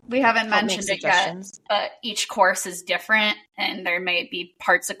we haven't mentioned it yet, but each course is different, and there may be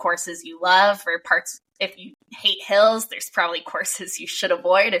parts of courses you love or parts. If you hate hills, there's probably courses you should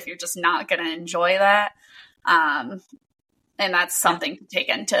avoid if you're just not going to enjoy that. And that's something to take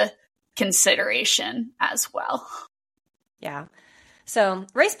into consideration as well. Yeah. So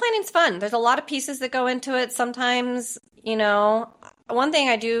race planning's fun. There's a lot of pieces that go into it. Sometimes, one thing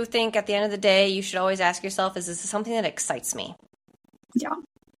I do think at the end of the day, you should always ask yourself is this something that excites me? Yeah.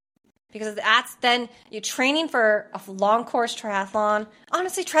 Because then you're training for a long course triathlon.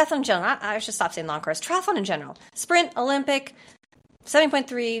 Honestly, triathlon in general. I should stop saying long course. Triathlon in general. Sprint, Olympic,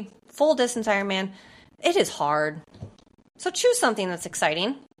 70.3, full distance Ironman. It is hard. So choose something that's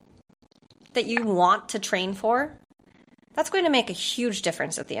exciting that you want to train for. That's going to make a huge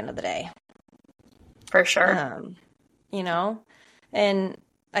difference at the end of the day. For sure. And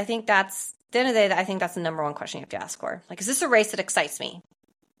I think at the end of the day, I think that's the number one question you have to ask for. Like, is this a race that excites me?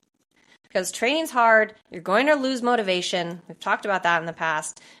 Because training's hard. You're going to lose motivation. We've talked about that in the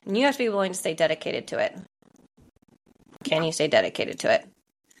past. And you have to be willing to stay dedicated to it. Can you stay dedicated to it?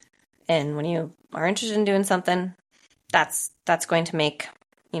 And when you are interested in doing something, that's going to make,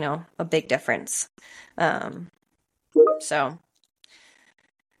 a big difference. So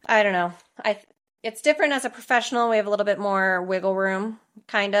I don't know. It's different as a professional. We have a little bit more wiggle room,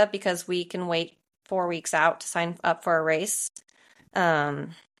 kind of, because we can wait 4 weeks out to sign up for a race,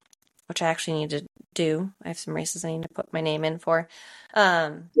 which I actually need to do. I have some races I need to put my name in for.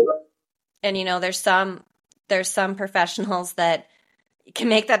 And there's some professionals that can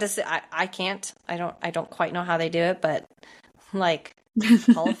make that decision. I can't. I don't quite know how they do it, but like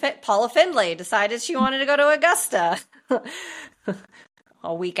Paula Findlay decided she wanted to go to Augusta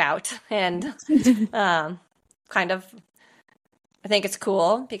a week out, and kind of I think it's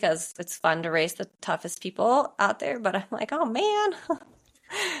cool because it's fun to race the toughest people out there, but I'm like, oh man,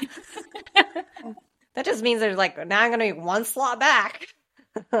 that just means there's now I'm going to be one slot back.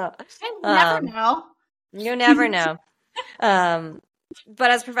 You never know. You never know.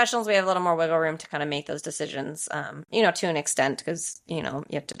 But as professionals, we have a little more wiggle room to kind of make those decisions, to an extent, because, you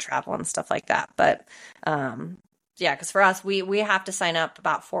have to travel and stuff like that. But, because for us, we have to sign up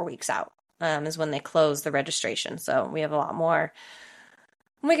about 4 weeks out, is when they close the registration. So we have a lot more,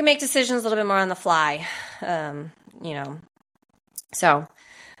 we can make decisions a little bit more on the fly, So,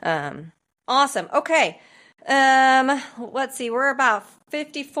 awesome. Okay. Let's see. We're about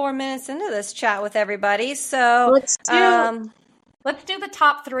 54 minutes into this chat with everybody. So let's do the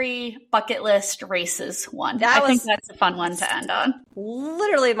top 3 bucket list races one. I think that's a fun one to end on.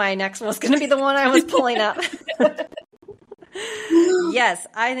 Literally my next one was going to be the one I was pulling up. Yes,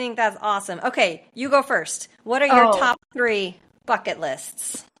 I think that's awesome. Okay, you go first. What are your top 3 bucket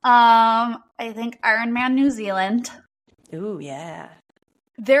lists? I think Ironman New Zealand. Ooh, yeah.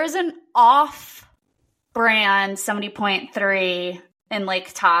 There's an off-brand 70.3 in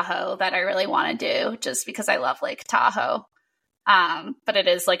Lake Tahoe that I really want to do just because I love Lake Tahoe. But it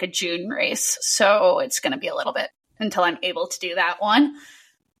is like a June race, so it's going to be a little bit until I'm able to do that one.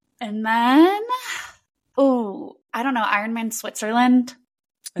 And then, I don't know, Ironman Switzerland,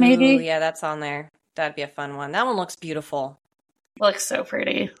 maybe? Ooh, yeah, that's on there. That'd be a fun one. That one looks beautiful. Looks so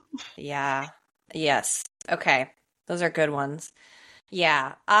pretty. Yeah. Yes. Okay. Those are good ones.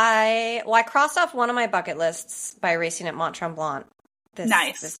 Yeah. I crossed off one of my bucket lists by racing at Mont Tremblant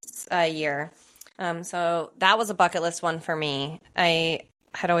this year. So that was a bucket list one for me. I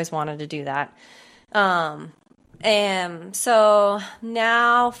had always wanted to do that. And so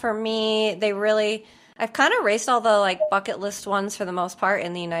now for me, I've kind of raced all the bucket list ones for the most part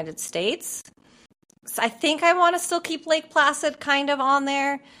in the United States. So I think I want to still keep Lake Placid kind of on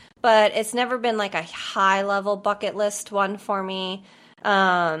there, but it's never been a high level bucket list one for me.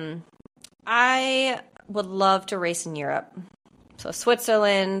 I would love to race in Europe. So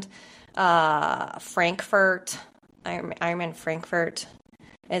Switzerland, Frankfurt, Ironman Frankfurt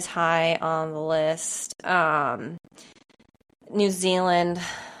is high on the list. New Zealand,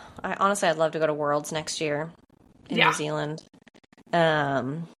 I'd love to go to Worlds next year in New Zealand.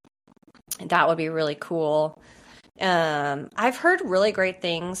 That would be really cool. I've heard really great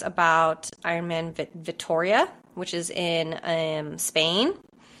things about Ironman Vitoria, which is in Spain.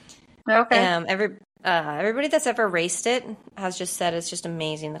 Okay. Everybody that's ever raced it has just said it's just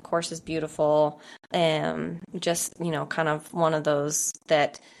amazing. The course is beautiful. Just, kind of one of those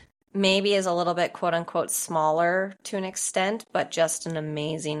that maybe is a little bit quote unquote smaller to an extent, but just an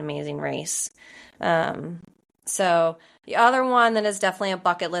amazing, amazing race. So the other one that is definitely a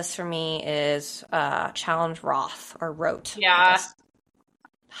bucket list for me is Challenge Roth or Rote. Yeah.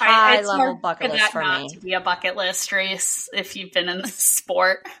 High level bucket list for me. To be a bucket list race if you've been in the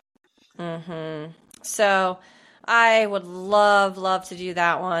sport. Mm-hmm. So I would love to do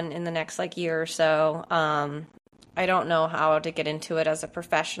that one in the next year or so. I don't know how to get into it as a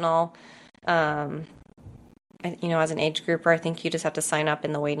professional. As an age grouper, I think you just have to sign up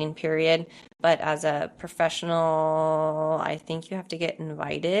in the waiting period. But as a professional, I think you have to get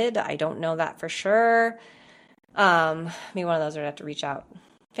invited. I don't know that for sure. Maybe one of those would have to reach out.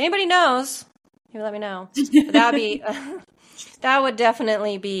 If anybody knows, maybe let me know. But that would be... That would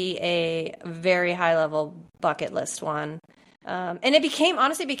definitely be a very high level bucket list one. And it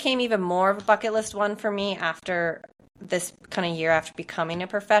became even more of a bucket list one for me after this kind of year after becoming a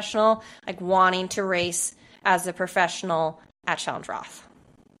professional, wanting to race as a professional at Challenge Roth.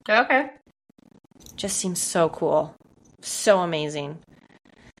 Okay. Just seems so cool. So amazing.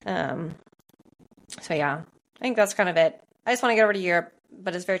 So yeah, I think that's kind of it. I just want to get over to Europe,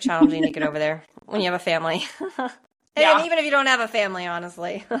 but it's very challenging to get over there when you have a family. And even if you don't have a family,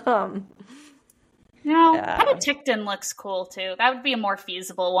 honestly. Penticton looks cool, too. That would be a more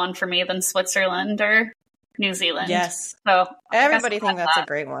feasible one for me than Switzerland or New Zealand. Yes. So everybody thinks that's a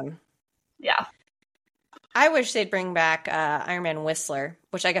great one. Yeah. I wish they'd bring back Ironman Whistler,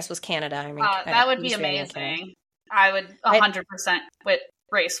 which I guess was Canada. That would be amazing. I would 100%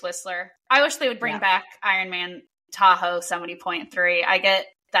 race Whistler. I wish they would bring back Ironman Tahoe 70.3. I get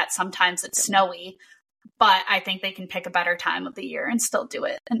that sometimes it's snowy, but I think they can pick a better time of the year and still do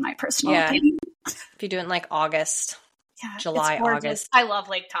it, in my personal opinion. If you do it in August, July, August. I love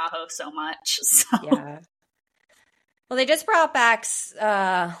Lake Tahoe so much. So. Yeah. Well, they just brought back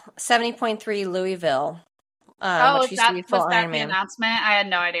 70.3 Louisville. Which used to be full was that Ironman. The announcement? I had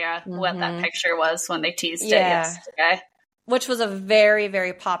no idea what that picture was when they teased it yesterday. Which was a very,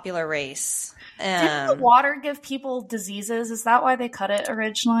 very popular race. Didn't the water give people diseases? Is that why they cut it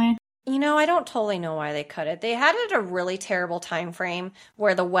originally? I don't totally know why they cut it. They had it at a really terrible time frame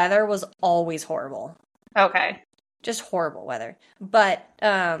where the weather was always horrible. Okay. Just horrible weather. But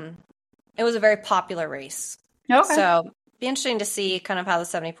it was a very popular race. Okay. So be interesting to see kind of how the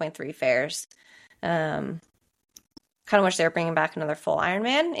 70.3 fares. Kind of wish they were bringing back another full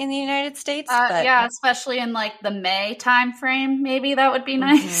Ironman in the United States. But, especially in the May time frame. Maybe that would be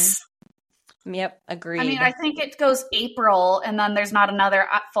nice. Mm-hmm. Yep, agreed. I mean, I think it goes April, and then there's not another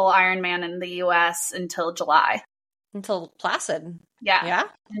full Ironman in the U.S. until July. Until Placid. Yeah.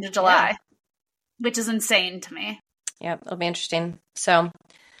 Into July. Which is insane to me. Yep, it'll be interesting. So,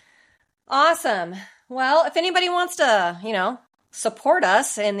 awesome. Well, if anybody wants to, support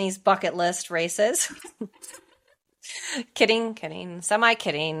us in these bucket list races... Kidding.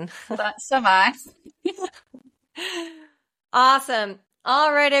 Semi-kidding. Semi. Awesome.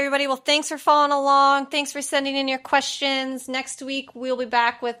 All right, everybody. Well, thanks for following along. Thanks for sending in your questions. Next week, we'll be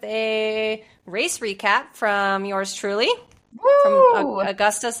back with a race recap from yours truly. Woo! From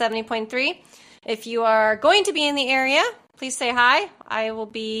Augusta 70.3. If you are going to be in the area, please say hi. I will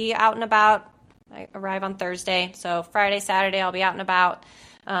be out and about. I arrive on Thursday. So Friday, Saturday, I'll be out and about.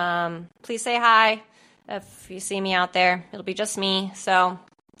 Please say hi. If you see me out there, it'll be just me. So,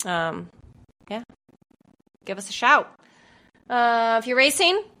 give us a shout. If you're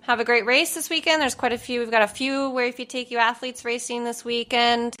racing, have a great race this weekend. There's quite a few. We've got a few Where If You Take You athletes racing this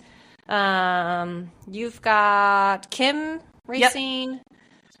weekend. You've got Kim racing. Yep.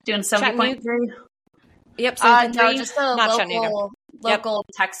 Doing 70.3. Yep, 70.3. No, just a local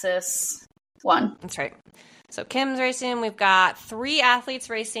Texas one. That's right. So Kim's racing. We've got 3 athletes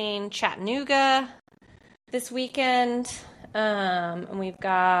racing Chattanooga this weekend, and we've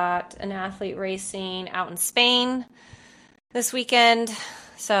got an athlete racing out in Spain this weekend.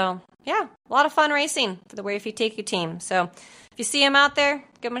 So, a lot of fun racing for the Where If You Take You team. So, if you see them out there,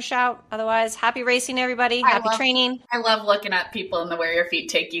 give them a shout. Otherwise, happy racing, everybody. Happy training. I love looking at people in the Where Your Feet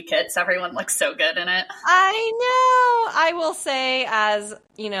Take You kits. Everyone looks so good in it. I know. I will say, as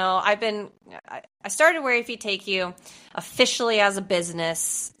I started Where If You Take You officially as a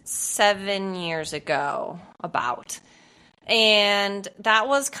business 7 years ago, and that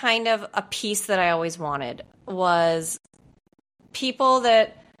was kind of a piece that I always wanted, was people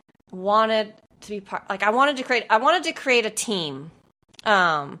that wanted to be part. Like, I wanted to create a team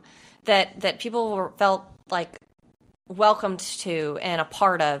that people felt like welcomed to and a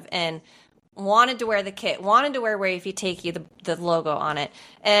part of, and wanted to wear the kit, wanted to wear Where Your Feet Take You, the logo on it,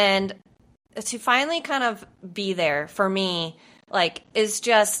 and to finally kind of be there for me, like, is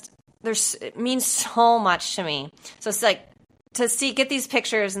just, it means so much to me. So it's like, to get these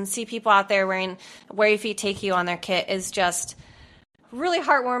pictures and see people out there wearing Where Your Feet Take You on their kit is just really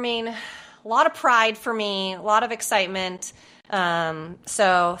heartwarming. A lot of pride for me, a lot of excitement.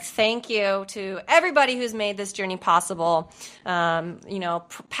 So thank you to everybody who's made this journey possible.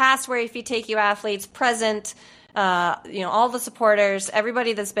 Past Where Your Feet Take You athletes, present, all the supporters,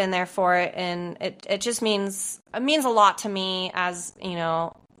 everybody that's been there for it. And it just means a lot to me as,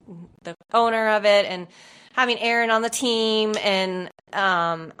 the owner of it, and having Aaron on the team, and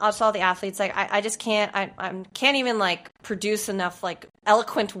also all the athletes. Like, I just can't even like produce enough like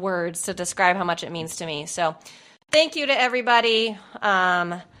eloquent words to describe how much it means to me. So thank you to everybody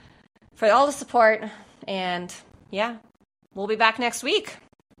for all the support, and yeah, we'll be back next week.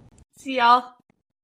 See y'all.